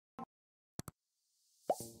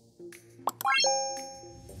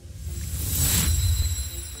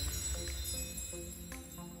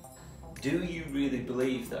Do you really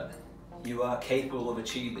believe that you are capable of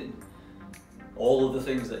achieving all of the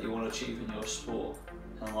things that you want to achieve in your sport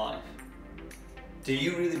and life? Do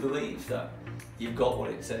you really believe that you've got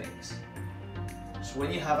what it takes? So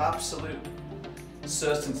when you have absolute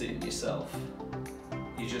certainty in yourself,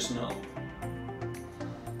 you just know.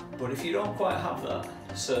 But if you don't quite have that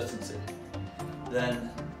certainty,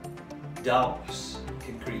 then doubts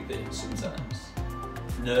can creep in sometimes.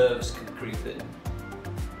 Nerves can creep in.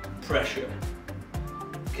 Pressure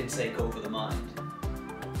can take over the mind.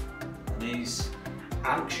 And these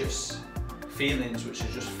anxious feelings, which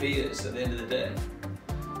are just fears at the end of the day,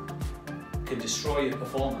 can destroy your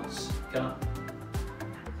performance, can't it?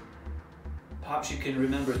 Perhaps you can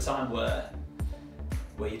remember a time where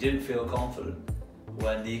you didn't feel confident,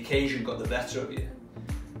 when the occasion got the better of you,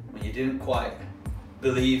 when you didn't quite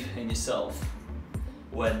believe in yourself,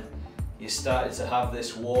 when you started to have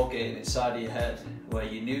this war game inside of your head where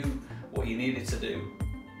you knew what you needed to do,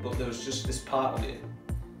 but there was just this part of you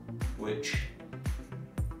which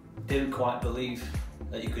didn't quite believe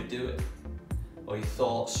that you could do it, or you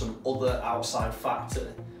thought some other outside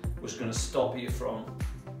factor was going to stop you from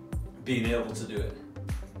being able to do it.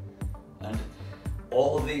 And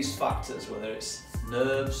all of these factors, whether it's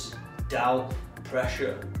nerves, doubt,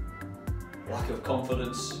 pressure, lack of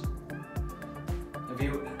confidence, have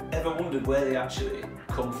you ever wondered where they actually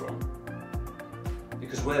come from?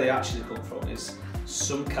 Because where they actually come from is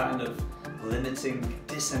some kind of limiting,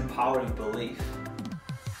 disempowering belief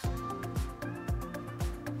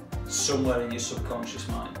somewhere in your subconscious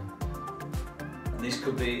mind. And these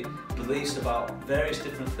could be beliefs about various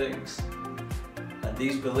different things. And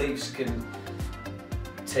these beliefs can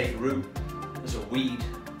take root as a weed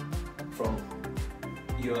from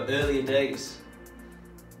your earlier days.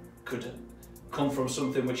 Could come from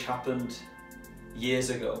something which happened years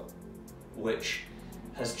ago, which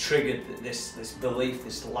has triggered this belief,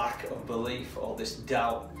 this lack of belief, or this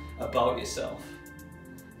doubt about yourself.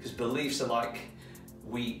 Because beliefs are like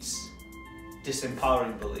weeds,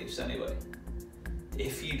 disempowering beliefs anyway.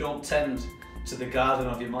 If you don't tend to the garden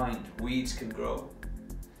of your mind, weeds can grow.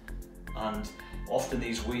 And often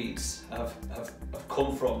these weeds have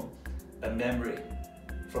come from a memory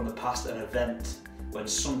from the past, an event when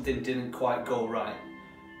something didn't quite go right,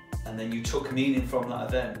 and then you took meaning from that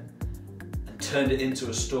event and turned it into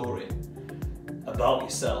a story about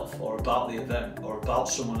yourself or about the event or about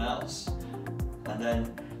someone else. And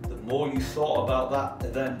then the more you thought about that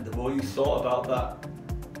event, the more you thought about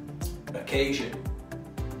that occasion,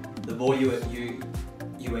 the more you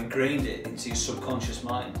ingrained it into your subconscious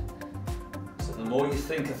mind. So the more you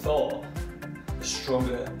think a thought, the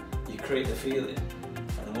stronger you create the feeling.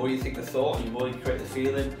 And the more you think the thought, and the more you create the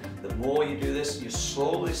feeling, the more you do this, you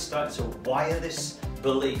slowly start to wire this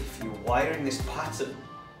belief, you're wiring this pattern,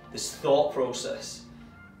 this thought process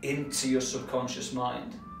into your subconscious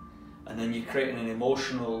mind. And then you're creating an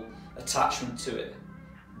emotional attachment to it,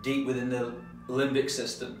 deep within the limbic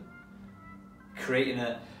system, creating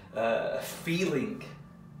a feeling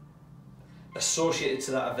associated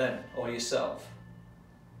to that event or yourself.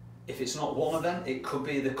 If it's not one event, it could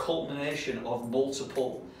be the culmination of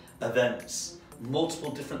multiple events.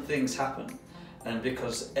 Multiple different things happen. And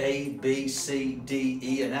because A, B, C, D,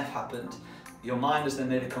 E and F happened, your mind has then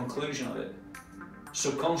made a conclusion of it.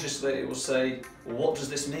 Subconsciously it will say, well, what does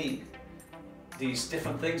this mean? These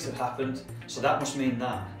different things have happened, so that must mean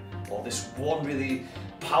that. Or this one really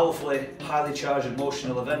powerfully, highly charged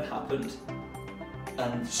emotional event happened,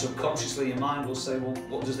 and subconsciously your mind will say, well,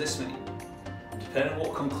 what does this mean? Depending on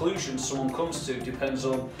what conclusion someone comes to depends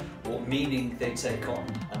on what meaning they take on,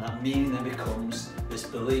 and that meaning then becomes this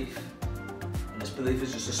belief. And this belief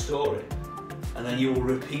is just a story, and then you will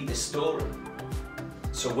repeat this story.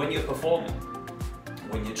 So when you're performing,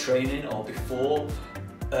 when you're training, or before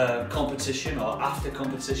competition or after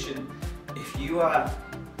competition, if you are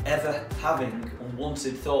ever having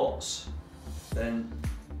unwanted thoughts, then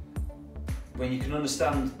when you can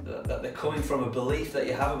understand that they're coming from a belief that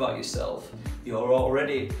you have about yourself, you're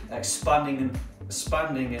already expanding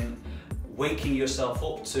and waking yourself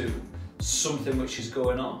up to something which is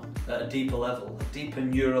going on at a deeper level, a deeper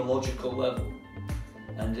neurological level.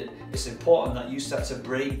 And it's important that you start to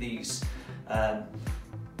break these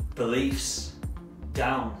beliefs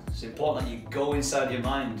down. It's important that you go inside your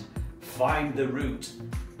mind, find the root,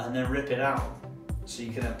 and then rip it out, so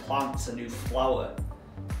you can then plant a new flower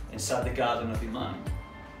inside the garden of your mind.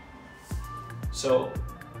 So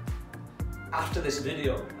after this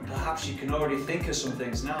video, and perhaps you can already think of some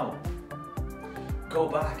things now, go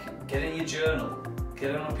back, get in your journal, get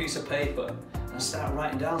it on a piece of paper and start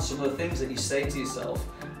writing down some of the things that you say to yourself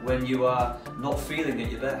when you are not feeling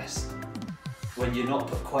at your best, when you're not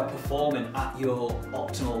quite performing at your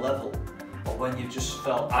optimal level, or when you've just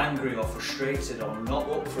felt angry or frustrated or not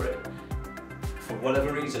up for it, for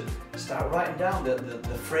whatever reason. Start writing down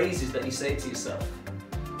the phrases that you say to yourself.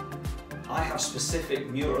 I have specific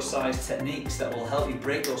neuroscience techniques that will help you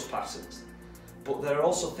break those patterns, but there are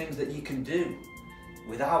also things that you can do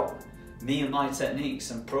without me and my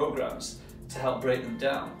techniques and programs to help break them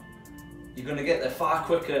down. You're going to get there far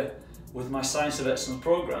quicker with my Science of Excellence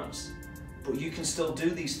programs, but you can still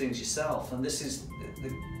do these things yourself. And this is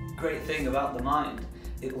the great thing about the mind.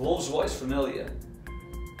 It loves what is familiar,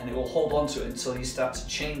 and it will hold on to it until you start to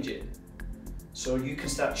change it. So you can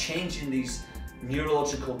start changing these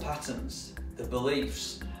neurological patterns, the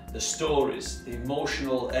beliefs, the stories, the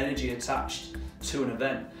emotional energy attached to an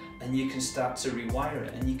event, and you can start to rewire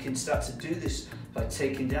it. And you can start to do this by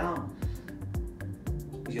taking down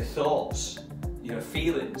your thoughts, your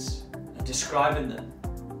feelings, and describing them,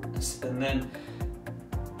 and then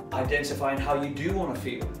identifying how you do want to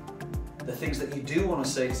feel, the things that you do want to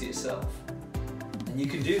say to yourself. And you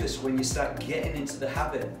can do this when you start getting into the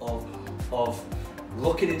habit of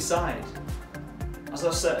looking inside. As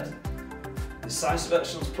I've said, the Science of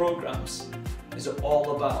Excellence programs is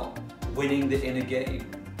all about winning the inner game,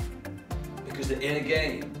 because the inner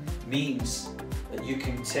game means that you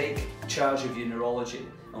can take charge of your neurology.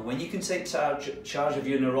 And when you can take charge of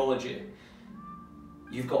your neurology,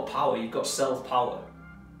 you've got power, you've got self-power,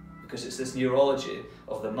 because it's this neurology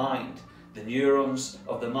of the mind, the neurons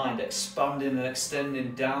of the mind expanding and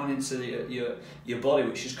extending down into your body,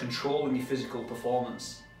 which is controlling your physical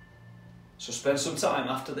performance. So spend some time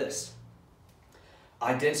after this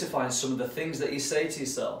identifying some of the things that you say to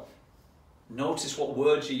yourself. Notice what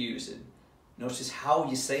words you're using. Notice how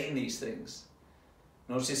you're saying these things.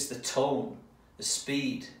 Notice the tone, the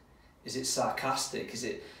speed. Is it sarcastic? Is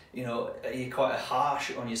it, are you quite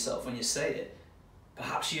harsh on yourself when you say it?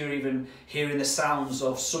 Perhaps you're even hearing the sounds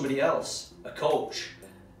of somebody else, a coach,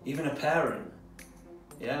 even a parent,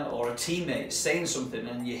 or a teammate saying something,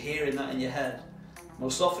 and you're hearing that in your head.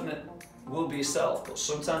 Most often it will be yourself, but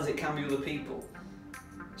sometimes it can be other people.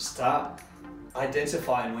 Start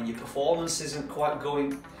identifying when your performance isn't quite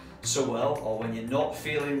going so well, or when you're not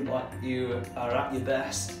feeling like you are at your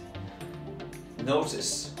best.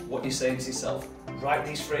 Notice what you're saying to yourself. Write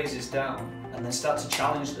these phrases down and then start to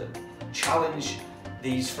challenge them. Challenge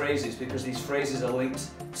these phrases, because these phrases are linked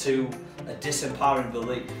to a disempowering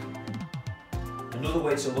belief. Another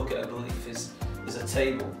way to look at a belief is a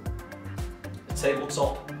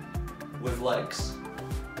tabletop with legs.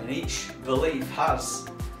 And each belief has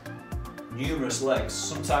numerous legs,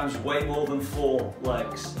 sometimes way more than 4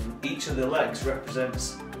 legs. And each of the legs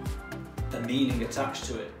represents a meaning attached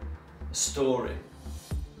to it, a story.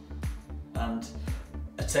 And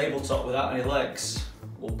a tabletop without any legs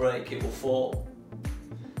will break, it will fall.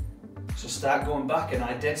 So start going back and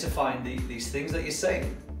identifying these things that you're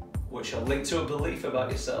saying, which are linked to a belief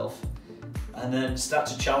about yourself, and then start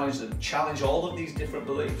to challenge them. Challenge all of these different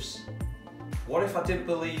beliefs. What if I didn't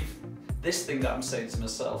believe this thing that I'm saying to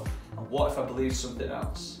myself? And what if I believed something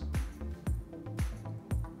else?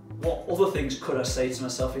 What other things could I say to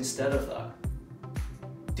myself instead of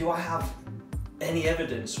that? Do I have any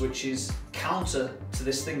evidence which is counter to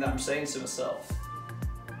this thing that I'm saying to myself?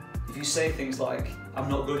 If you say things like, I'm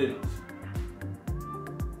not good enough,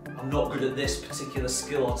 I'm not good at this particular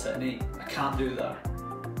skill or technique, I can't do that.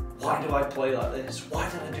 Why do I play like this? Why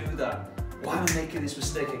did I do that? Why am I making this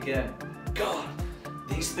mistake again? God,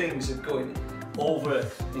 these things are going over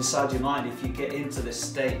inside your mind if you get into this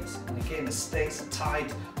state. And again, the states are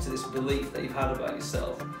tied to this belief that you've had about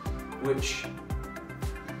yourself, which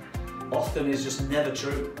often is just never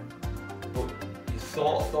true. But you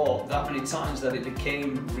thought a thought that many times that it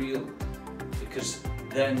became real, because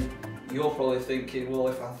then you're probably thinking, well,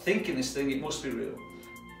 if I'm thinking this thing, it must be real,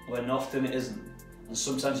 when often it isn't. And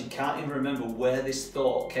sometimes you can't even remember where this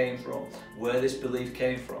thought came from, where this belief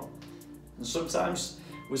came from. And sometimes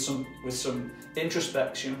with some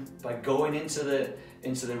introspection, by going into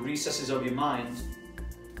the recesses of your mind,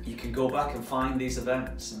 you can go back and find these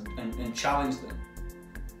events and challenge them.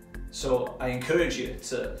 So I encourage you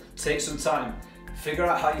to take some time, figure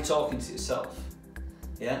out how you're talking to yourself,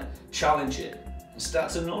 challenge it, and start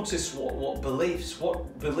to notice what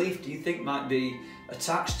belief do you think might be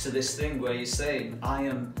attached to this thing where you're saying, I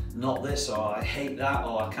am not this, or I hate that,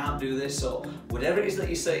 or I can't do this, or whatever it is that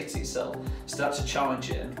you say to yourself. Start to challenge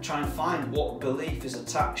it and try and find what belief is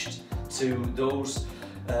attached to those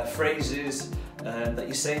phrases that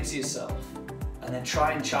you're saying to yourself, and and then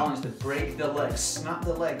try and challenge them, break the legs, snap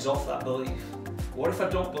the legs off that belief. What if I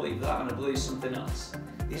don't believe that and I believe something else?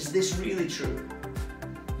 Is this really true?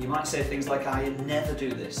 You might say things like, I never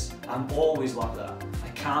do this, I'm always like that, I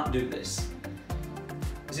can't do this.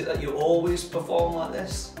 Is it that you always perform like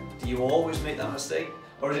this? Do you always make that mistake?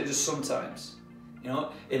 Or is it just sometimes? You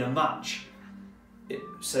know, in a match,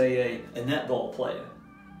 say a netball player,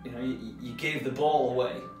 you know, you gave the ball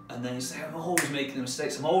away and then you say, I'm always making the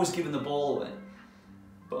mistakes, I'm always giving the ball away.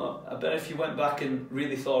 But I bet if you went back and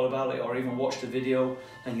really thought about it, or even watched a video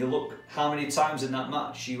and you look how many times in that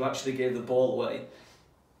match you actually gave the ball away,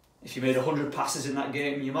 if you made 100 passes in that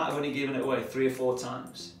game, you might have only given it away 3 or 4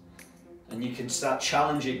 times. And you can start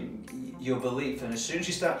challenging your belief, and as soon as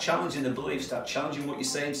you start challenging the belief, start challenging what you're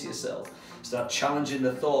saying to yourself, start challenging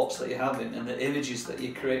the thoughts that you're having and the images that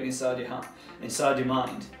you're creating inside your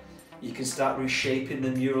mind, you can start reshaping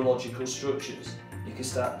the neurological structures. You can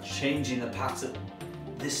start changing the pattern.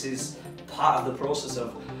 This is part of the process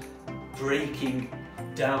of breaking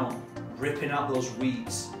down, ripping out those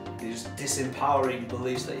weeds, these disempowering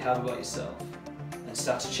beliefs that you have about yourself, and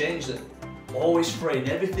start to change them. Always frame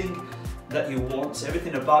everything that you want,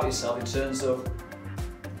 everything about yourself in terms of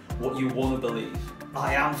what you want to believe.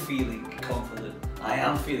 I am feeling confident. I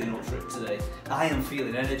am feeling up for it today. I am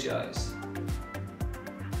feeling energized.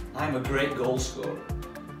 I am a great goal scorer.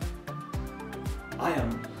 I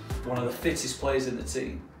am one of the fittest players in the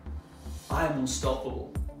team. I am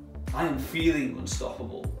unstoppable. I am feeling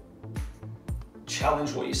unstoppable.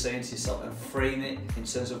 Challenge what you're saying to yourself and frame it in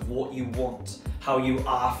terms of what you want, how you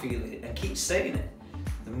are feeling it, and keep saying it.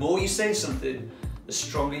 The more you say something, the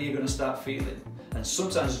stronger you're going to start feeling. And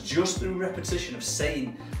sometimes just through repetition of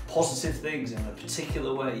saying positive things in a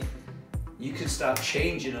particular way, you can start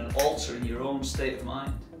changing and altering your own state of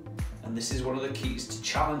mind. And this is one of the keys to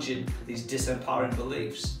challenging these disempowering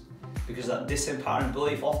beliefs, because that disempowering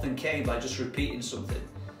belief often came by just repeating something.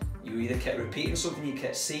 You either kept repeating something you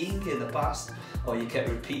kept seeing in the past, or you kept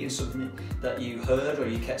repeating something that you heard or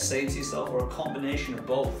you kept saying to yourself, or a combination of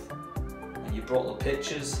both. And you brought the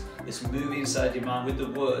pictures, this movie inside your mind with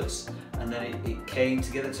the words, and then it came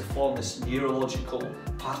together to form this neurological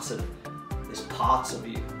pattern, this part of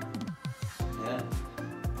you. Yeah?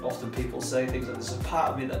 Often people say things like, there's a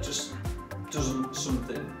part of me that just doesn't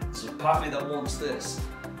something. There's a part of me that wants this,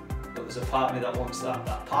 but there's a part of me that wants that.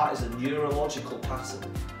 That part is a neurological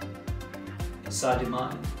pattern inside your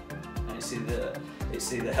mind. And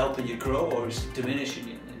it's either helping you grow or it's diminishing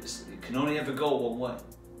you. It can only ever go one way.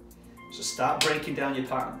 So start breaking down your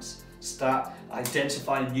patterns. Start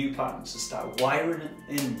identifying new patterns and start wiring it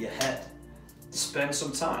in your head. Spend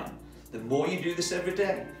some time. The more you do this every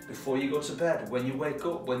day, before you go to bed, when you wake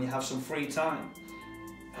up, when you have some free time,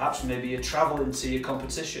 perhaps maybe you're traveling to your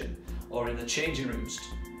competition or in the changing rooms,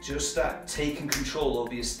 just start taking control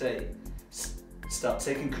over your state. Start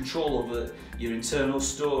taking control over your internal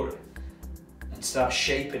story and start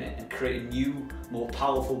shaping it and creating new, more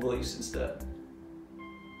powerful beliefs instead.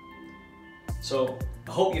 So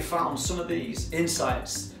I hope you found some of these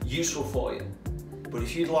insights useful for you. But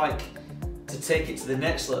if you'd like to take it to the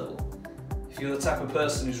next level, if you're the type of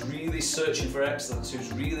person who's really searching for excellence,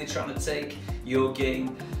 who's really trying to take your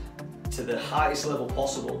game to the highest level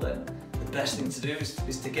possible, then the best thing to do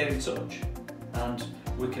is to get in touch. And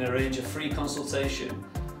we can arrange a free consultation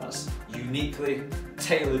that's uniquely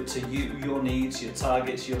tailored to you, your needs, your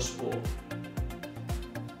targets, your sport.